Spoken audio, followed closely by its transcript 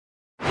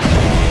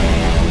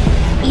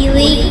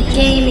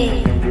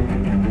Gaming.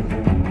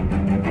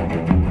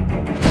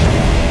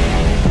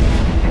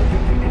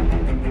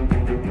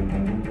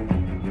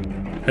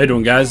 How you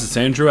doing, guys? It's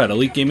Andrew at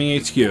Elite Gaming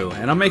HQ,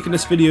 and I'm making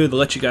this video to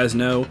let you guys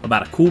know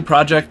about a cool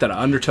project that I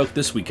undertook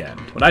this weekend.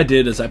 What I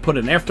did is I put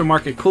an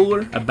aftermarket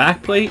cooler, a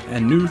backplate,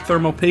 and new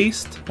thermal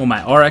paste on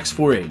my RX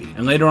 480.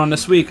 And later on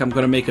this week, I'm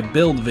going to make a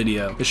build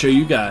video to show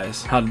you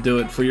guys how to do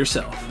it for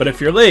yourself. But if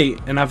you're late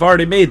and I've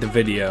already made the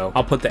video,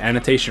 I'll put the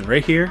annotation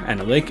right here and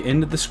a link in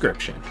the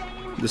description.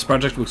 This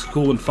project looks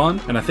cool and fun,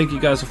 and I think you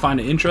guys will find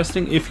it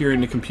interesting if you're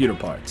into computer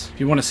parts.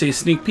 If you want to see a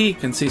sneak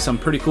peek and see some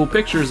pretty cool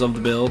pictures of the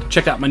build,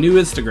 check out my new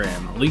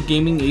Instagram, Elite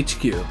Gaming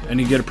HQ, and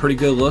you get a pretty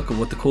good look of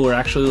what the cooler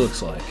actually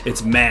looks like.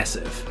 It's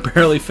massive,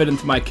 barely fit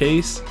into my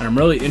case, and I'm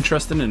really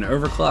interested in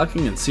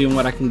overclocking and seeing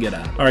what I can get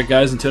out. Alright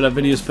guys, until that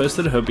video is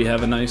posted, I hope you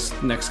have a nice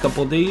next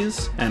couple of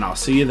days, and I'll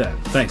see you then.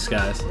 Thanks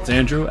guys, it's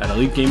Andrew at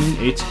Elite Gaming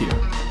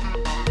HQ.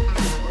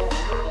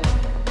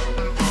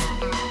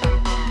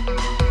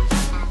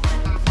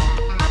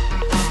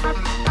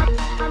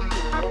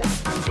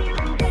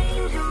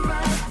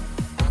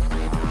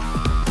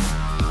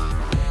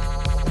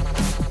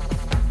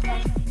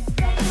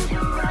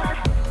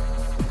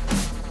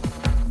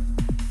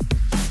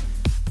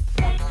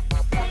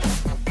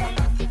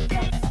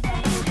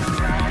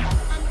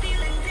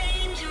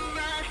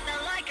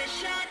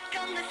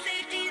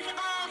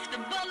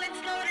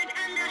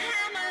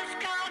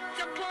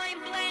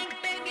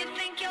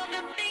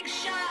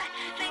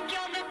 Think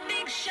you're the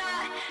big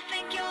shot.